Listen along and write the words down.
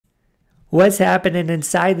What's happening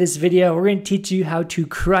inside this video? We're going to teach you how to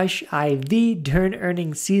crush IV during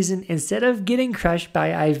earnings season instead of getting crushed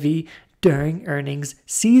by IV during earnings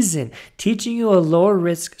season. Teaching you a lower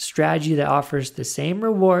risk strategy that offers the same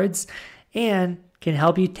rewards and can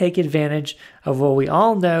help you take advantage of what we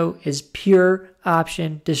all know is pure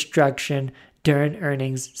option destruction during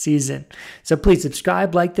earnings season. So please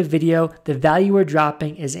subscribe, like the video. The value we're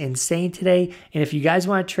dropping is insane today. And if you guys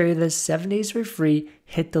want to trade this 7 days for free,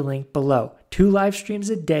 hit the link below. 2 live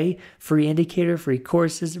streams a day, free indicator, free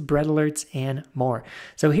courses, bread alerts, and more.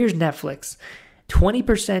 So here's Netflix,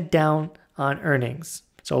 20% down on earnings.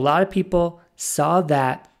 So a lot of people saw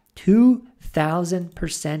that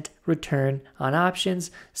 2,000% return on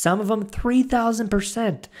options, some of them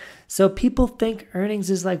 3,000%. So people think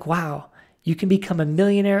earnings is like, wow, you can become a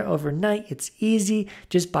millionaire overnight. It's easy.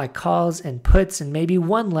 Just buy calls and puts, and maybe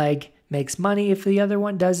one leg makes money. If the other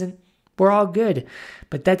one doesn't, we're all good.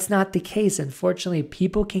 But that's not the case. Unfortunately,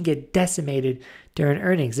 people can get decimated during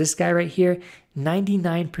earnings. This guy right here,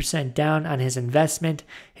 99% down on his investment.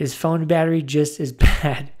 His phone battery just is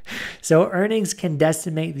bad. So earnings can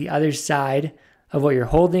decimate the other side of what you're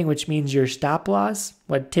holding, which means your stop loss,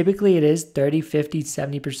 what typically it is, 30, 50,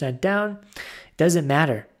 70% down, doesn't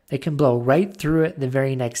matter. It can blow right through it the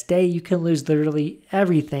very next day. You can lose literally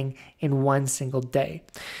everything in one single day.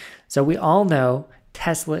 So we all know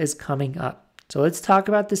Tesla is coming up. So let's talk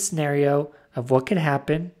about the scenario of what could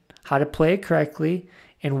happen, how to play it correctly,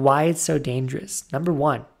 and why it's so dangerous. Number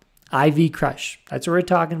one, IV crush. That's what we're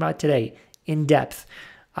talking about today in depth.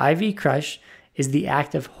 IV crush is the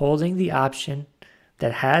act of holding the option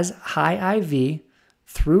that has high IV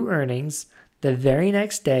through earnings. The very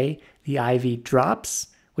next day, the IV drops,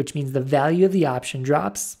 which means the value of the option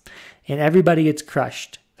drops, and everybody gets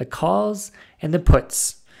crushed, the calls and the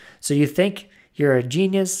puts. So you think you're a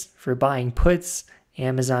genius for buying puts,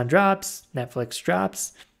 Amazon drops, Netflix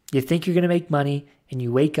drops, you think you're going to make money, and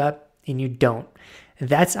you wake up and you don't.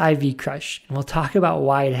 That's IV crush, and we'll talk about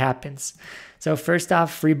why it happens. So first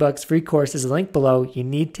off, free books, free courses, link below. You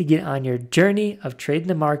need to get on your journey of trading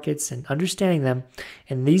the markets and understanding them.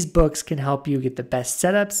 And these books can help you get the best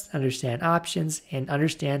setups, understand options, and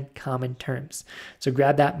understand common terms. So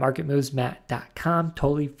grab that, marketmovesmatt.com,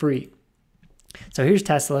 totally free. So here's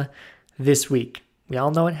Tesla this week. We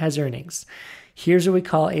all know it has earnings. Here's what we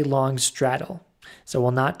call a long straddle. So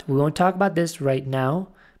we won't talk about this right now,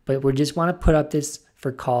 but we just want to put up this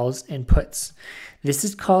for calls and puts. This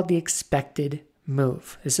is called the expected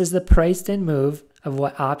move. This is the priced in move of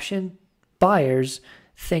what option buyers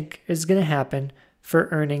think is going to happen for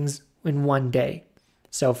earnings in one day.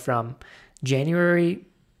 So from January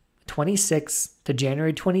 26th to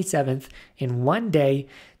January 27th, in one day,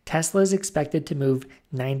 Tesla is expected to move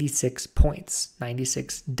 96 points,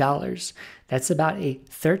 $96. That's about a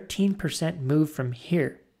 13% move from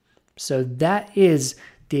here. So that is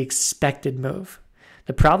the expected move.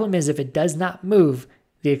 The problem is if it does not move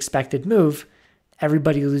the expected move,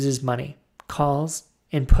 everybody loses money, calls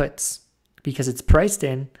and puts, because it's priced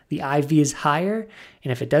in, the IV is higher,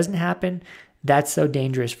 and if it doesn't happen, that's so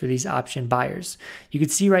dangerous for these option buyers. You can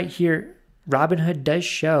see right here, Robinhood does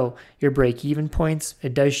show your break-even points.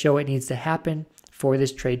 It does show what needs to happen for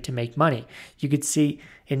this trade to make money. You could see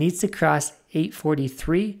it needs to cross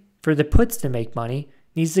 843 for the puts to make money,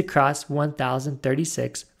 needs to cross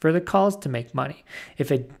 1,036 for the calls to make money.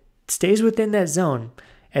 If it stays within that zone,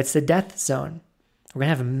 it's the death zone. We're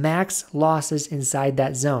going to have max losses inside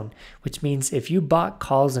that zone, which means if you bought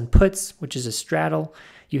calls and puts, which is a straddle,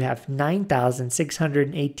 you have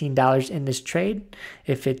 $9,618 in this trade.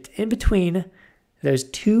 If it's in between those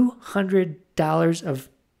 $200 of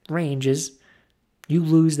ranges, you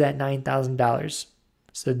lose that $9,000.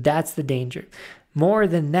 So that's the danger. More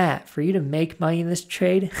than that, for you to make money in this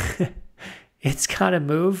trade, it's got to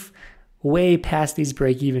move way past these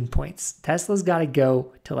break-even points. Tesla's got to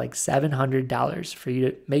go to like $700 for you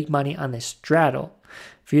to make money on the straddle.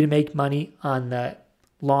 For you to make money on the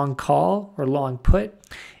long call or long put,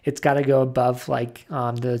 it's got to go above like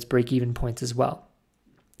those break-even points as well.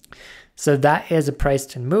 So that is a price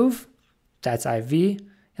to move. That's IV.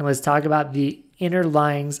 And let's talk about the inner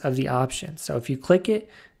lines of the option. So if you click it,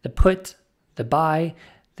 the put, the buy,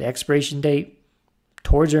 the expiration date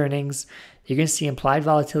towards earnings, you're going to see implied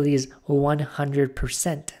volatility is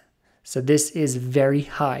 100%. So this is very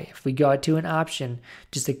high. If we go out to an option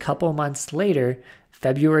just a couple months later,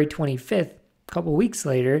 February 25th, a couple weeks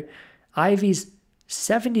later, IV's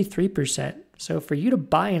 73%. So for you to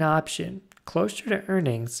buy an option closer to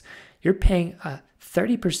earnings, you're paying a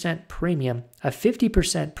 30% premium, a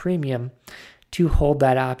 50% premium to hold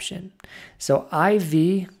that option. So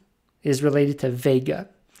IV is related to Vega.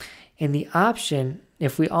 In the option,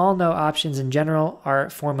 if we all know options in general are a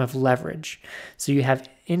form of leverage. So you have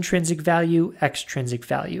intrinsic value, extrinsic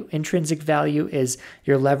value. Intrinsic value is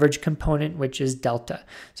your leverage component, which is delta.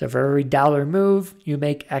 So for every dollar move, you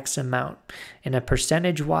make X amount. And a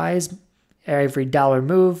percentage wise, every dollar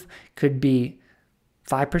move could be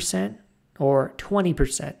 5% or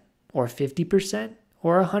 20% or 50%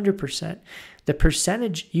 or 100%. The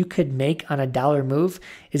percentage you could make on a dollar move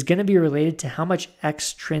is going to be related to how much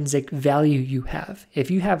extrinsic value you have.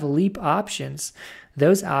 If you have leap options,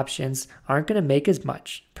 those options aren't going to make as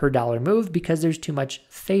much per dollar move because there's too much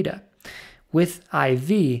theta. With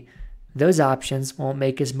IV, those options won't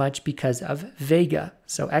make as much because of vega.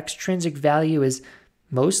 So extrinsic value is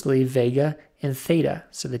mostly vega and theta,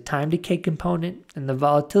 so the time decay component and the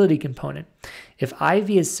volatility component. If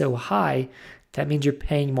IV is so high, that means you're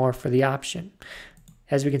paying more for the option.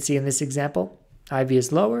 As we can see in this example, IV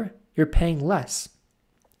is lower, you're paying less.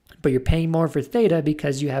 But you're paying more for theta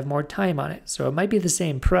because you have more time on it. So it might be the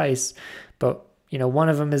same price, but one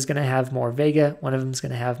of them is going to have more vega, one of them is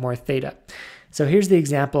going to have more theta. So here's the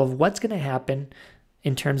example of what's going to happen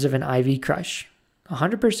in terms of an IV crush.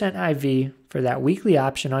 100% IV for that weekly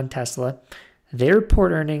option on Tesla. They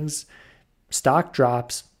report earnings, stock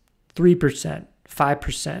drops 3%,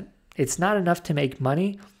 5%. It's not enough to make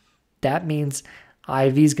money. That means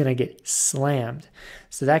IV is going to get slammed.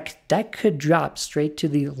 So that could drop straight to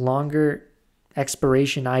the longer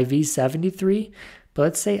expiration IV 73. But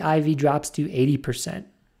let's say IV drops to 80%.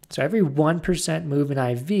 So every 1% move in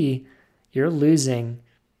IV, you're losing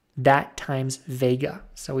that times vega.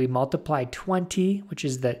 So we multiply 20, which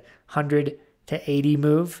is the 100 to 80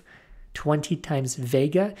 move. 20 times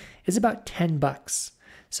vega is about $10.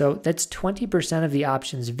 So that's 20% of the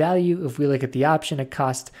option's value. If we look at the option, it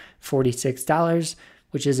costs $46,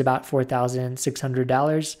 which is about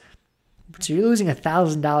 $4,600. So you're losing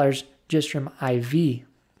 $1,000 just from IV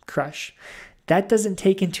crush. That doesn't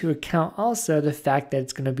take into account also the fact that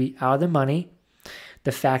it's going to be out of the money,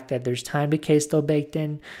 the fact that there's time decay still baked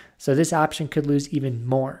in. So this option could lose even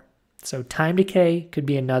more. So time decay could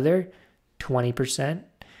be another 20%.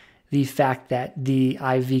 The fact that the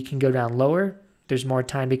IV can go down lower, there's more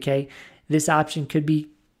time decay. This option could be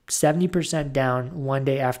 70% down one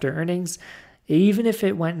day after earnings, even if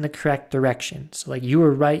it went in the correct direction. So like you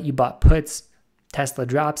were right, you bought puts, Tesla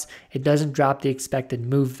drops. It doesn't drop the expected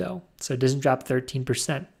move though. So it doesn't drop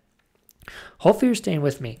 13%. Hopefully you're staying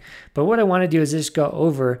with me. But what I want to do is just go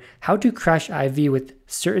over how to crush IV with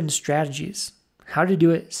certain strategies, how to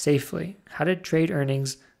do it safely, how to trade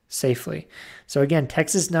earnings safely. So again,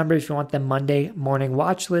 text this number if you want the Monday morning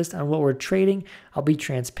watch list on what we're trading. I'll be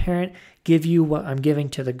transparent, give you what I'm giving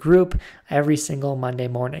to the group every single Monday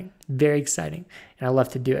morning. Very exciting, and I love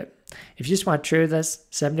to do it. If you just want to trade with us,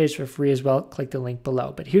 7 days for free as well, click the link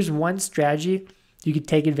below. But here's one strategy you could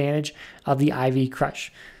take advantage of the IV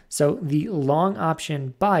crush. So the long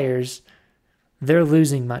option buyers, they're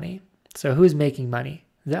losing money. So who's making money?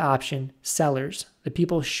 The option sellers, the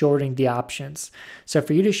people shorting the options. So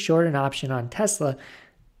for you to short an option on Tesla,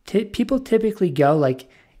 people typically go like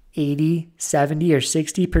 80, 70, or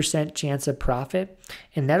 60% chance of profit.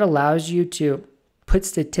 And that allows you to put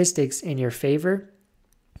statistics in your favor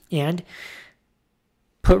and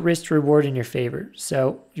put risk to reward in your favor.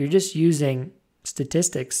 So you're just using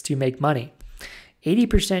statistics to make money.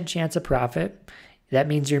 80% chance of profit. That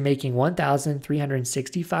means you're making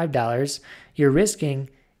 $1,365. You're risking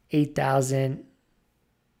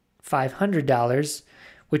 $8,500,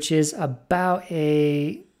 which is about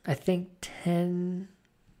I think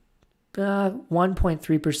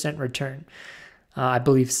 1.3% return. I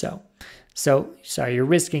believe so. So, sorry, you're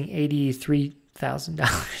risking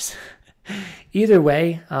 $83,000. Either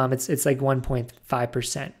way, it's like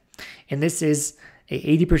 1.5%. And this is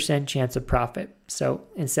a 80% chance of profit. So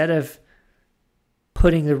instead of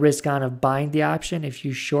putting the risk on of buying the option, if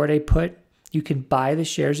you short a put, you can buy the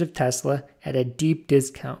shares of Tesla at a deep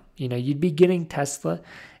discount. You'd be getting Tesla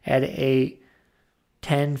at a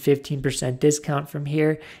 10, 15% discount from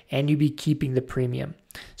here, and you'd be keeping the premium.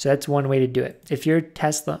 So that's one way to do it. If you're a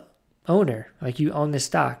Tesla owner, like you own the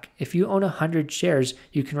stock, if you own 100 shares,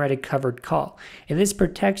 you can write a covered call. And this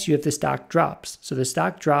protects you if the stock drops. So the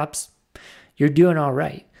stock drops, you're doing all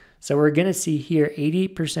right. So we're going to see here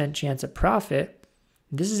 80% chance of profit.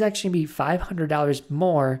 This is actually going to be $500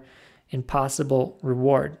 more in possible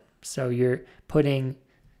reward. So you're putting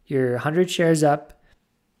your 100 shares up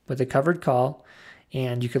with a covered call,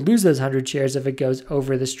 and you could lose those 100 shares if it goes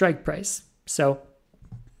over the strike price. So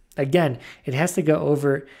again, it has to go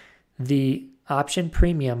over the option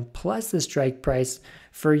premium plus the strike price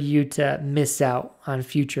for you to miss out on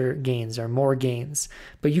future gains or more gains.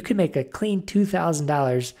 But you can make a clean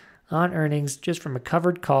 $2,000 on earnings just from a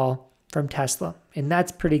covered call from Tesla. And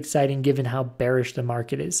that's pretty exciting given how bearish the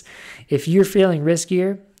market is. If you're feeling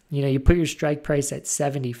riskier, you put your strike price at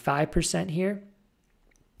 75% here,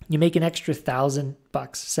 you make an extra $1,000,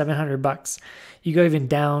 $700. You go even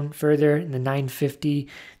down further in the 950,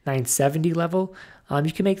 970 level.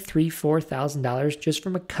 You can make $3,000, $4,000 just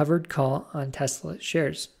from a covered call on Tesla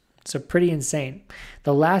shares. So pretty insane.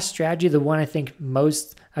 The last strategy, the one I think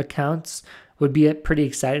most accounts would be pretty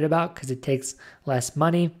excited about because it takes less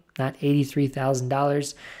money, not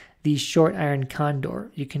 $83,000. The short iron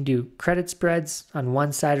condor. You can do credit spreads on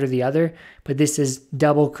one side or the other, but this is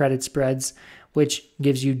double credit spreads, which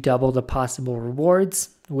gives you double the possible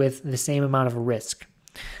rewards with the same amount of risk.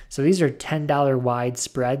 So these are $10 wide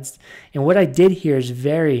spreads. And what I did here is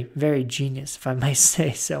very, very genius, if I might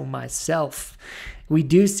say so myself. We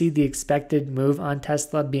do see the expected move on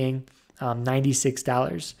Tesla being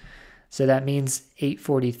 $96. So that means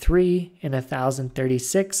 843 and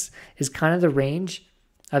 1,036 is kind of the range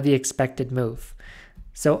of the expected move.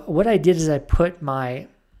 So what I did is I put my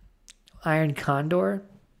iron condor,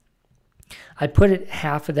 I put it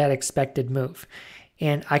half of that expected move.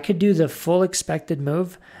 And I could do the full expected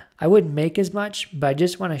move. I wouldn't make as much, but I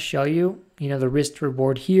just want to show you, the risk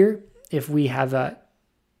reward here if we have a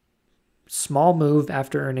small move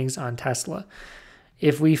after earnings on Tesla.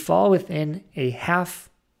 If we fall within a half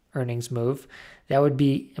earnings move, that would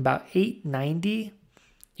be about 890.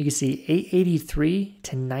 You can see 883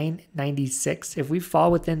 to 996. If we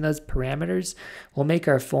fall within those parameters, we'll make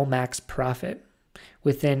our full max profit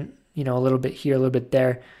within, a little bit here, a little bit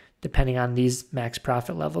there, depending on these max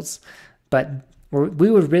profit levels. But we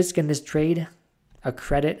would risk in this trade a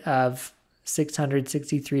credit of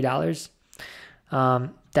 $663.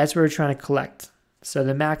 That's what we're trying to collect. So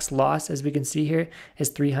the max loss, as we can see here, is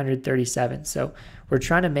 337. So we're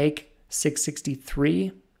trying to make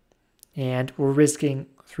 663 and we're risking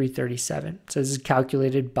 337. So this is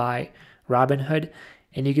calculated by Robinhood.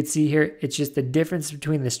 And you can see here, it's just the difference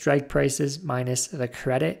between the strike prices minus the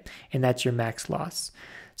credit, and that's your max loss.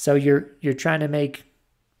 So you're trying to make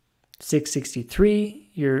 663,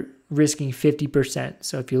 you're risking 50%.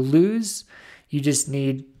 So if you lose, you just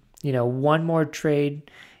need, one more trade,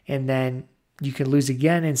 and then you can lose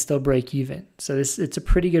again and still break even. So it's a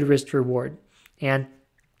pretty good risk reward. And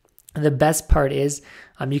the best part is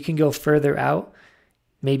you can go further out,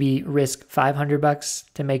 maybe risk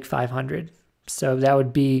 $500 to make 500. So that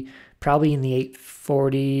would be probably in the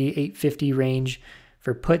 840, 850 range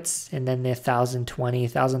for puts, and then the 1,020,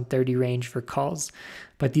 1,030 range for calls.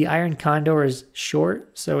 But the iron condor is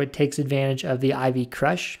short, so it takes advantage of the IV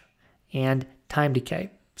crush and time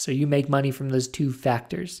decay. So you make money from those two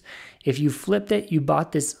factors. If you flipped it, you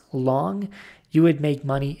bought this long, you would make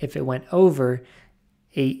money if it went over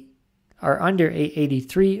under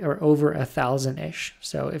 883 or over 1,000-ish.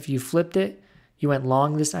 So if you flipped it, you went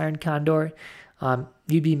long this iron condor,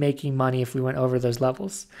 you'd be making money if we went over those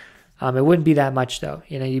levels. It wouldn't be that much though.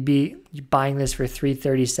 You'd be buying this for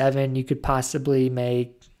 337. You could possibly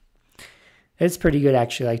make, it's pretty good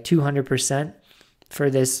actually, like 200% for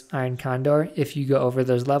this iron condor if you go over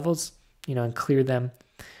those levels, and clear them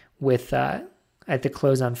with at the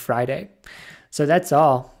close on Friday. So that's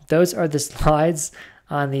all. Those are the slides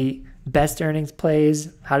on the best earnings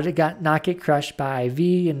plays, how did it not get crushed by IV,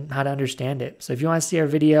 and how to understand it. So if you want to see our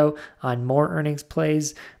video on more earnings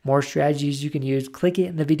plays, more strategies you can use, click it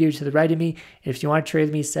in the video to the right of me. And if you want to trade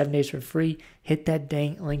with me 7 days for free, hit that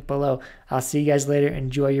dang link below. I'll see you guys later.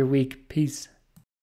 Enjoy your week. Peace.